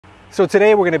So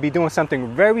today we're going to be doing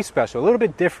something very special, a little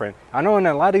bit different. I know in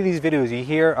a lot of these videos you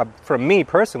hear from me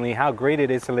personally how great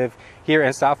it is to live here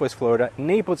in Southwest Florida,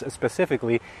 Naples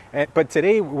specifically, but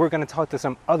today we're going to talk to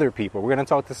some other people. We're going to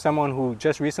talk to someone who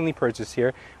just recently purchased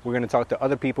here. We're going to talk to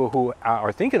other people who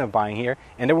are thinking of buying here,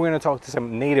 and then we're going to talk to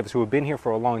some natives who have been here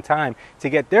for a long time to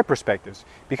get their perspectives.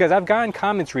 Because I've gotten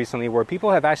comments recently where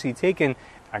people have actually taken,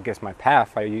 I guess, my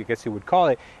path, I guess you would call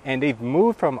it, and they've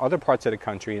moved from other parts of the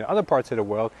country and other parts of the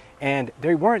world, and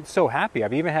they weren't so happy.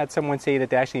 I've even had someone say that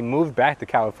they actually moved back to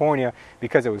California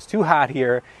because it was too hot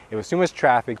here, it was too much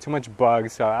traffic, too much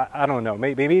bugs, so I don't know,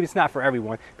 maybe it's not for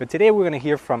everyone. But today we're going to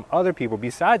hear from other people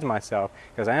besides myself,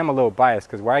 because I am a little biased,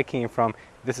 because where I came from,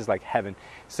 this is like heaven.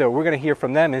 So we're going to hear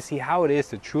from them and see how it is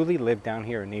to truly live down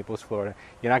here in Naples, Florida.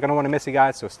 You're not going to want to miss it,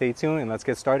 guys, so stay tuned and let's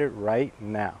get started right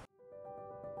now.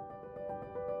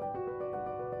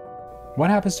 What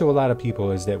happens to a lot of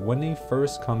people is that when they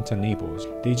first come to Naples,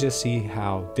 they just see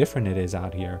how different it is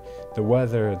out here. The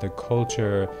weather, the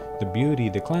culture, the beauty,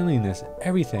 the cleanliness,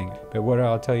 everything. But what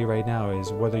I'll tell you right now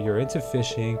is whether you're into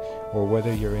fishing or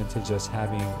whether you're into just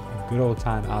having a good old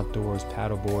time outdoors,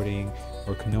 paddleboarding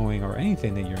or canoeing or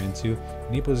anything that you're into,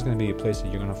 Naples is going to be a place that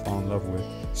you're going to fall in love with.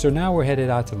 So now we're headed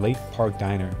out to Lake Park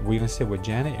Diner. We're going to sit with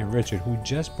Janet and Richard, who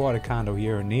just bought a condo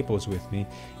here in Naples with me,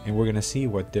 and we're going to see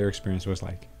what their experience was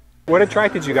like. What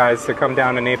attracted you guys to come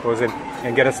down to Naples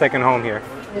and get a second home here?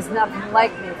 There's nothing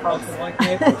like Naples.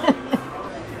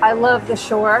 I love the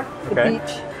shore, the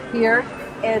beach here.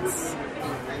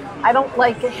 I don't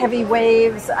like heavy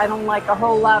waves. I don't like a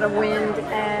whole lot of wind,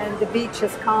 and the beach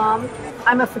is calm.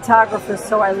 I'm a photographer,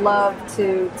 so I love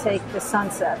to take the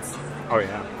sunsets. Oh,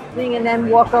 yeah. And then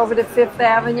walk over to Fifth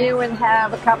Avenue and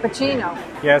have a cappuccino.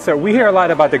 Yeah, so we hear a lot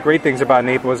about the great things about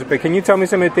Naples, but can you tell me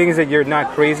some of the things that you're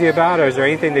not crazy about, or is there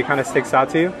anything that kind of sticks out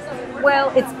to you? Well,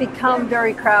 it's become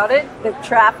very crowded. The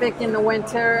traffic in the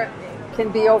winter can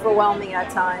be overwhelming at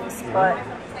times, but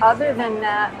other than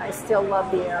that, I still love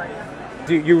the area.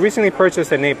 You recently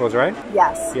purchased in Naples, right?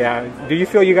 Yes. Yeah. Do you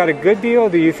feel you got a good deal?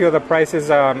 Do you feel the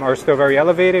prices are still very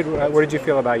elevated? What did you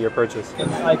feel about your purchase?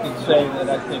 I can say that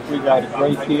I think we got a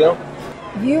great deal.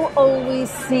 You always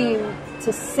seem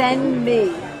to send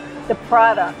me the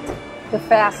product the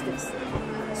fastest.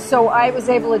 So I was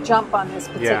able to jump on this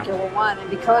particular one, and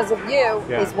because of you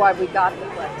is why we got the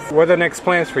place. What are the next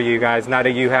plans for you guys now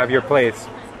that you have your place?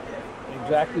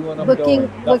 Exactly what I'm doing.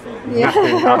 Nothing.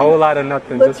 A whole lot of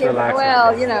nothing. Just relaxing.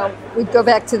 Well, you know, we'd go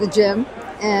back to the gym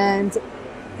and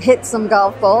hit some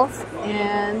golf balls,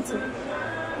 and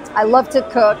I love to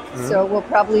cook, so we'll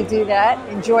probably do that.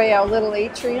 Enjoy our little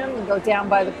atrium and go down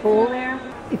by the pool there.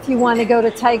 If you want to go to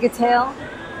Tiger Tail,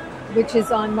 which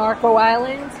is on Marco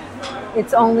Island,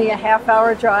 it's only a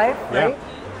half-hour drive, right?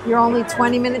 You're only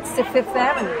 20 minutes to Fifth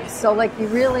Avenue. So like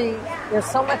there's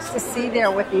so much to see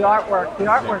there with the artwork. The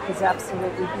artwork is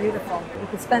absolutely beautiful. You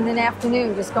could spend an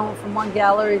afternoon just going from one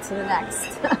gallery to the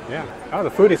next. Yeah. Oh, the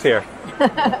food is here.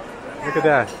 Look at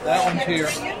that. That one's here.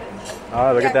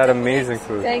 Oh, look at that amazing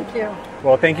food. Thank you.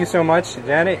 Well, thank you so much,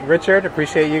 Janet, Richard.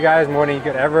 Appreciate you guys more than you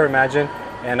could ever imagine.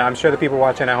 And I'm sure the people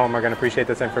watching at home are going to appreciate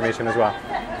this information as well.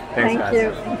 Thanks, guys. Thank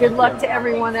you. And good luck to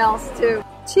everyone else, too.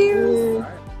 Cheers.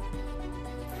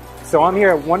 So I'm here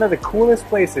at one of the coolest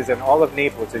places in all of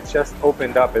Naples. It just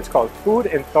opened up. It's called Food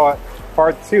and Thought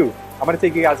Part 2. I'm going to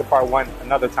take you guys to Part 1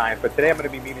 another time, but today I'm going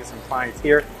to be meeting some clients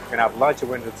here. We're going to have lunch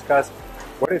and we're going to discuss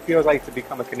what it feels like to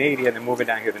become a Canadian and moving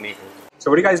down here to Naples.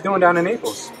 So what are you guys doing down in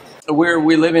Naples?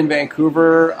 We live in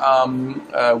Vancouver.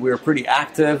 We're pretty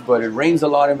active, but it rains a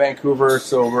lot in Vancouver,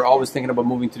 so we're always thinking about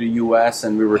moving to the U.S.,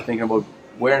 and we were thinking about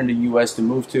where in the U.S. to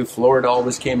move to. Florida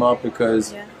always came up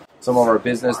because some of our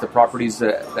business, the properties,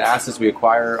 the assets we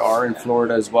acquire are in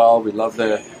Florida as well. We love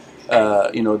the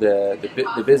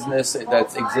business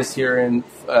that exists here in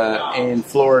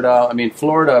Florida. I mean,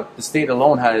 Florida, the state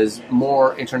alone, has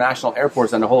more international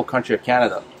airports than the whole country of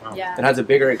Canada. Yeah. It has a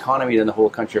bigger economy than the whole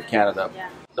country of Canada. Yeah.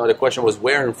 So the question was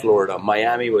where in Florida.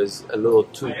 Miami was a little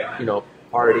too,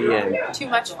 party and too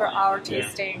much for our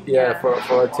tasting. Yeah, for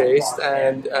our taste,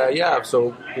 and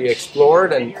so we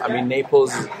explored, and I mean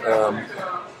Naples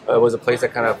was a place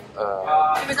that kind of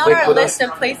it was on our list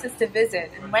of places to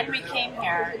visit, and when we came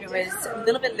here, it was a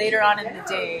little bit later on in the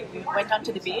day. We went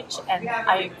onto the beach, and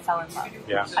I fell in love.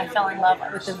 Yeah. I fell in love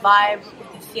with the vibe,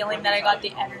 with the feeling that I got,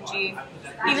 the energy,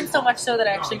 even so much so that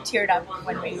I actually teared up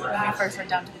when we first went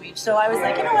down to the beach. So I was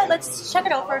like, you know what, let's check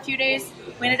it out for a few days.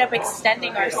 We ended up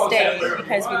extending our stay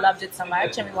because we loved it so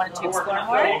much and we wanted to explore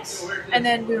more. And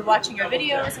then we were watching your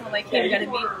videos and we're like, hey, we got to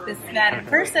meet this man in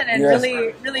person and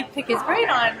really pick his brain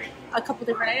on a couple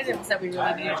different items that we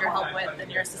really needed your help with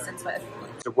and your assistance with.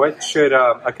 So what should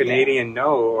a Canadian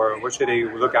know, or what should they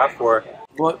look out for?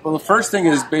 Well, the first thing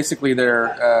is basically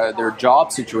their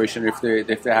job situation. If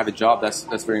they have a job,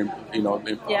 that's very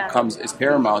is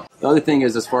paramount. The other thing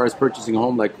is, as far as purchasing a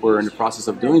home, like we're in the process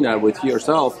of doing that with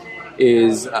yourself,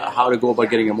 is how to go about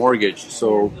getting a mortgage.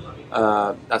 So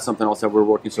that's something else that we're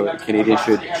working. So Canadians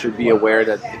should be aware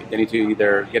that they need to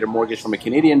either get a mortgage from a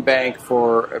Canadian bank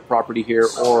for a property here,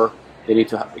 or they need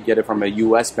to get it from a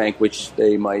U.S. bank, which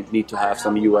they might need to have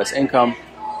some U.S. income.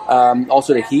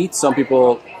 Also, the heat. Some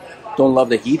people don't love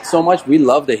the heat so much. We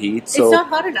love the heat. So it's not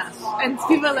hot enough, and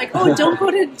people are like, "Oh, don't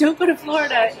go to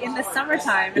Florida in the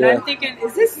summertime." And I'm thinking,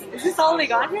 is this all they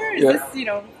got here? Is this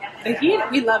the heat?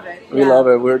 We love it. We love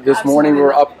it. This morning we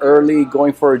were up early,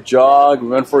 going for a jog. We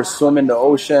went for a swim in the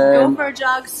ocean. Go for a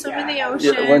jog, swim in the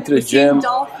ocean. Yeah, went to the gym.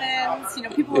 Dolphins.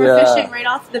 People were fishing right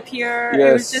off the pier.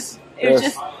 Yes. It was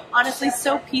just honestly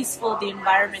so peaceful. The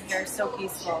environment here is so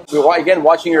peaceful. Again,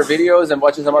 watching your videos and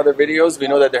watching some other videos, we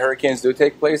know that the hurricanes do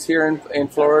take place here in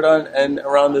Florida and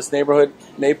around this neighborhood,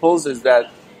 Naples, is that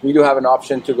we do have an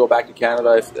option to go back to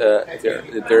Canada if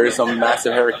there is some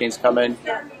massive hurricanes coming.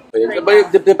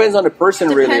 But it depends on the person,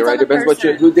 really, right? Depends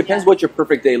what your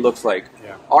perfect day looks like.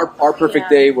 Yeah. Our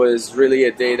perfect day was really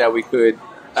a day that we could,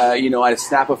 at a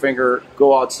snap of a finger,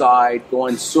 go outside, go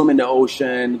and swim in the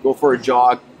ocean, go for a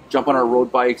jog, jump on our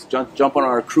road bikes, jump on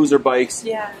our cruiser bikes.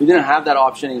 Yeah. We didn't have that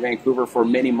option in Vancouver for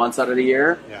many months out of the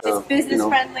year. Yeah. It's business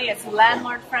friendly. It's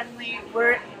landlord friendly.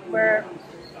 We're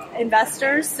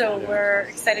investors, so we're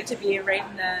excited to be right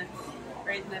in the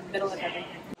middle of everything.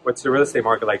 What's the real estate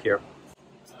market like here?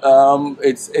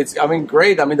 It's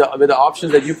great. The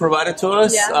options that you provided to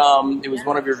us. It was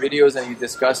one of your videos, and you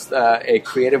discussed a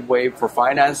creative way for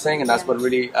financing, and that's what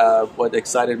really what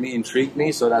excited me, intrigued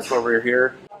me. So that's why we're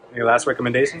here. Any last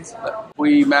recommendations?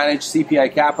 We manage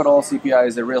CPI Capital. CPI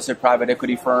is a real estate private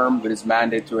equity firm that is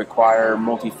mandated to acquire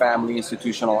multifamily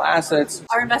institutional assets.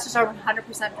 Our investors are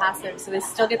 100% passive, so they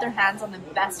still get their hands on the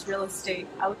best real estate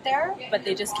out there, but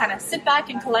they just kind of sit back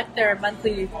and collect their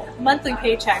monthly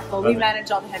paycheck while we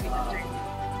manage all the heavy lifting.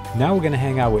 Now we're going to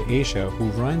hang out with Aisha, who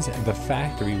runs The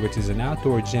Factory, which is an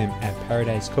outdoor gym at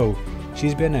Paradise Cove.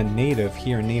 She's been a native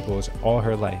here in Naples all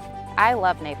her life. I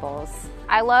love Naples.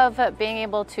 I love being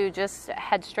able to just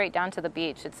head straight down to the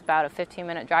beach. It's about a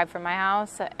 15-minute drive from my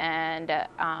house, and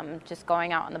just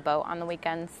going out on the boat on the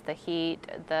weekends, the heat,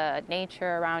 the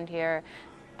nature around here,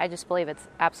 I just believe it's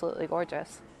absolutely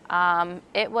gorgeous.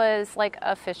 It was like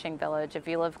a fishing village if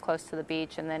you live close to the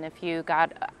beach, and then if you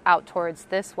got out towards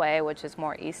this way, which is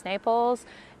more East Naples,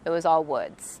 it was all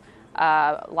woods.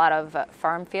 A lot of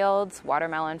farm fields,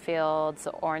 watermelon fields,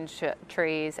 orange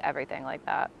trees, everything like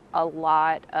that. A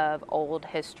lot of old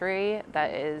history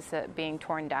that is being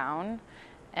torn down,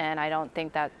 and I don't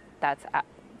think that that's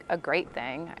a great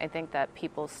thing. I think that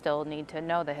people still need to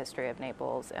know the history of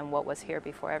Naples and what was here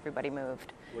before everybody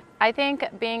moved. I think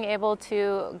being able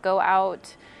to go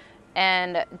out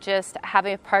and just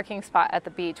having a parking spot at the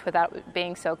beach without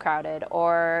being so crowded,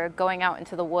 or going out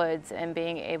into the woods and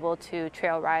being able to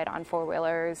trail ride on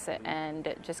four-wheelers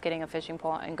and just getting a fishing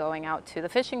pole and going out to the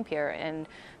fishing pier and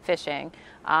fishing.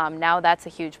 Now that's a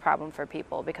huge problem for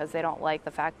people because they don't like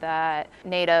the fact that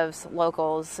natives,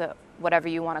 locals, whatever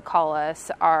you want to call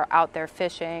us, are out there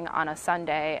fishing on a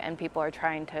Sunday and people are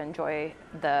trying to enjoy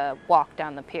the walk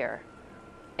down the pier.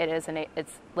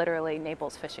 It's literally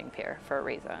Naples Fishing Pier for a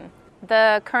reason.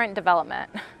 The current development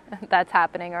that's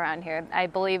happening around here, I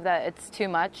believe that it's too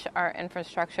much. Our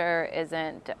infrastructure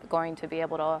isn't going to be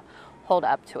able to hold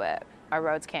up to it. Our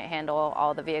roads can't handle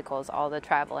all the vehicles, all the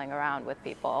traveling around with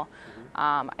people.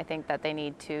 I think that they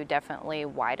need to definitely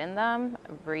widen them,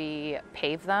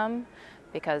 repave them,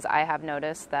 because I have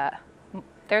noticed that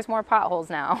there's more potholes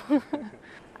now.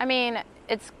 I mean,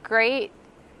 it's great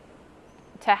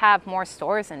to have more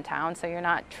stores in town so you're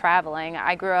not traveling.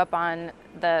 I grew up on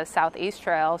the Southeast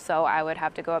Trail, so I would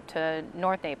have to go up to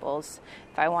North Naples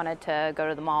if I wanted to go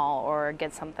to the mall or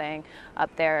get something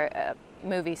up there,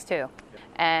 movies too.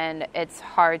 And it's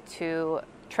hard to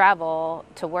travel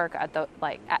to work at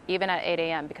even at 8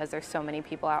 a.m. because there's so many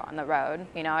people out on the road.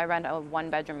 I rent a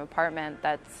one-bedroom apartment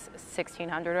that's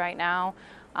 $1,600 right now.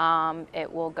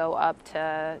 It will go up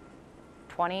to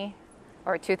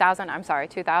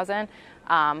 $2,000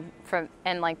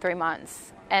 in like 3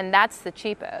 months, and that's the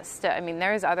cheapest. I mean,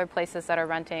 there's other places that are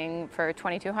renting for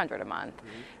 $2,200 a month.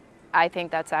 I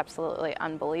think that's absolutely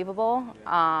unbelievable.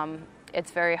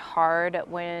 It's very hard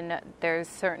when there's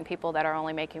certain people that are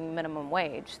only making minimum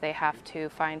wage. They have to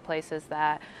find places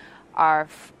that are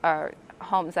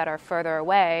homes that are further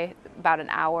away, about an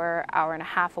hour, hour and a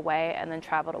half away, and then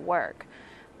travel to work.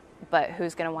 But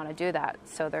who's going to want to do that?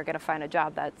 So they're going to find a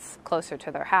job that's closer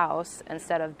to their house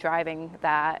instead of driving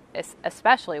that,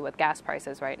 especially with gas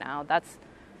prices right now. That's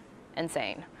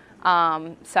insane.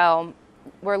 So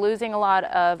we're losing a lot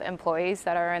of employees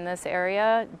that are in this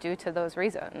area due to those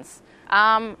reasons.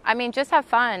 I mean, just have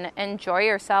fun, enjoy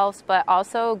yourselves, but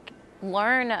also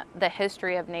learn the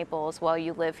history of Naples while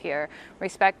you live here.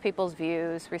 Respect people's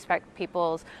views, respect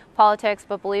people's politics,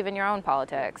 but believe in your own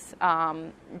politics.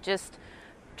 Just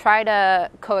try to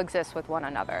coexist with one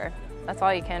another. That's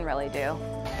all you can really do.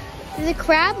 There's a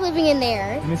crab living in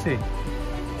there. Let me see.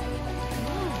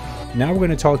 Now we're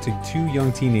going to talk to two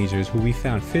young teenagers who we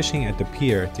found fishing at the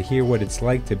pier to hear what it's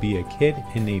like to be a kid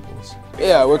in Naples.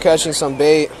 Yeah, we're catching some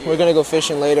bait. We're going to go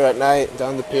fishing later at night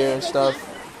down the pier and stuff.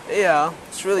 Yeah,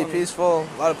 it's really peaceful.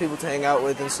 A lot of people to hang out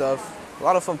with and stuff. A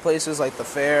lot of fun places like the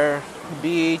fair,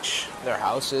 beach, their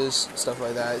houses, stuff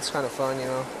like that. It's kind of fun, you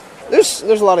know. There's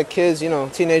a lot of kids, you know,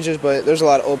 teenagers, but there's a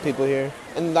lot of old people here.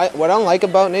 And what I don't like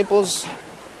about Naples,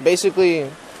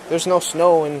 basically, there's no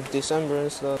snow in December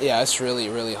and stuff. Yeah, it's really,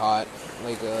 really hot.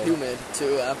 Like humid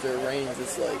too. After it rains,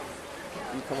 it's like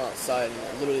you come outside and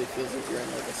it literally feels like you're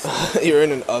in like a steam. You're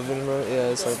in an oven, bro.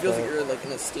 Yeah, it's like feels like you're like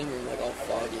in a steam room, like all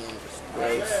foggy and just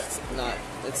gross.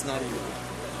 It's not even.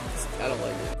 I don't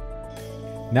like it.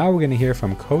 Now we're going to hear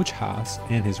from Coach Haas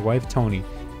and his wife Tony,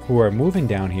 who are moving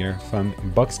down here from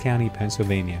Bucks County,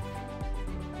 Pennsylvania.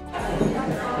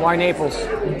 Why Naples?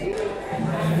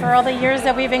 For all the years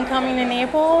that we've been coming to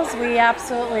Naples, we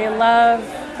absolutely love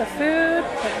the food,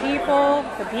 the people,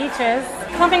 the beaches.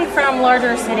 Coming from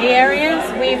larger city areas,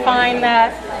 we find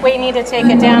that we need to take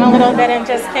it down a little bit and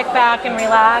just kick back and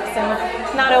relax and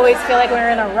not always feel like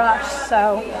we're in a rush.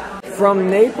 So, from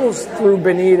Naples through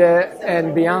Bonita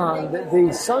and beyond,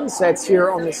 the sunsets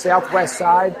here on the southwest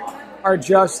side are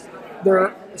just,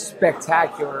 they're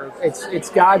spectacular. It's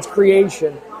God's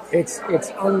creation. It's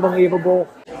unbelievable.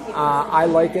 I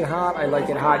like it hot. I like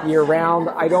it hot year round.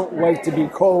 I don't like to be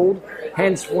cold,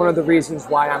 hence one of the reasons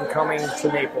why I'm coming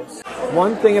to Naples.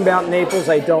 One thing about Naples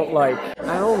I don't like,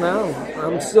 I don't know.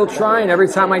 I'm still trying. Every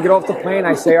time I get off the plane,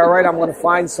 I say, all right, I'm going to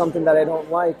find something that I don't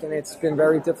like, and it's been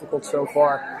very difficult so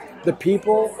far. The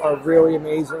people are really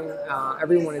amazing.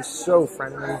 Everyone is so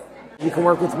friendly. You can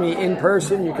work with me in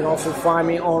person. You can also find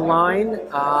me online.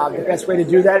 The best way to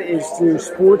do that is through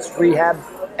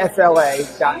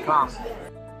sportsrehabfla.com.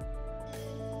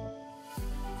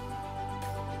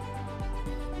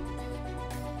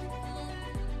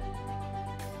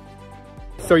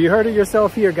 So you heard it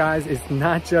yourself here, guys. It's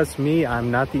not just me.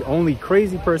 I'm not the only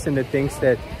crazy person that thinks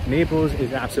that Naples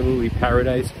is absolutely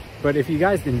paradise. But if you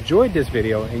guys enjoyed this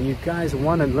video and you guys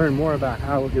want to learn more about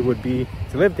how it would be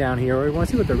to live down here, or you want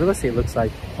to see what the real estate looks like,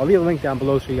 I'll leave a link down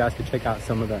below so you guys can check out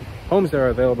some of the homes that are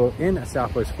available in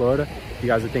Southwest Florida. If you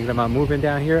guys are thinking about moving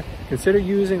down here, consider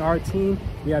using our team.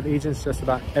 We have agents just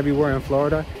about everywhere in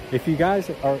Florida. If you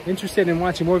guys are interested in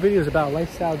watching more videos about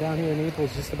lifestyle down here in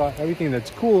Naples, just about everything that's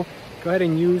cool, go ahead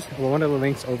and use one of the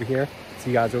links over here. See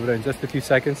you guys over there in just a few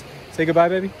seconds. Say goodbye,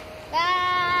 baby.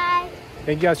 Bye.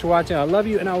 Thank you guys for watching. I love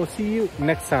you, and I will see you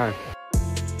next time.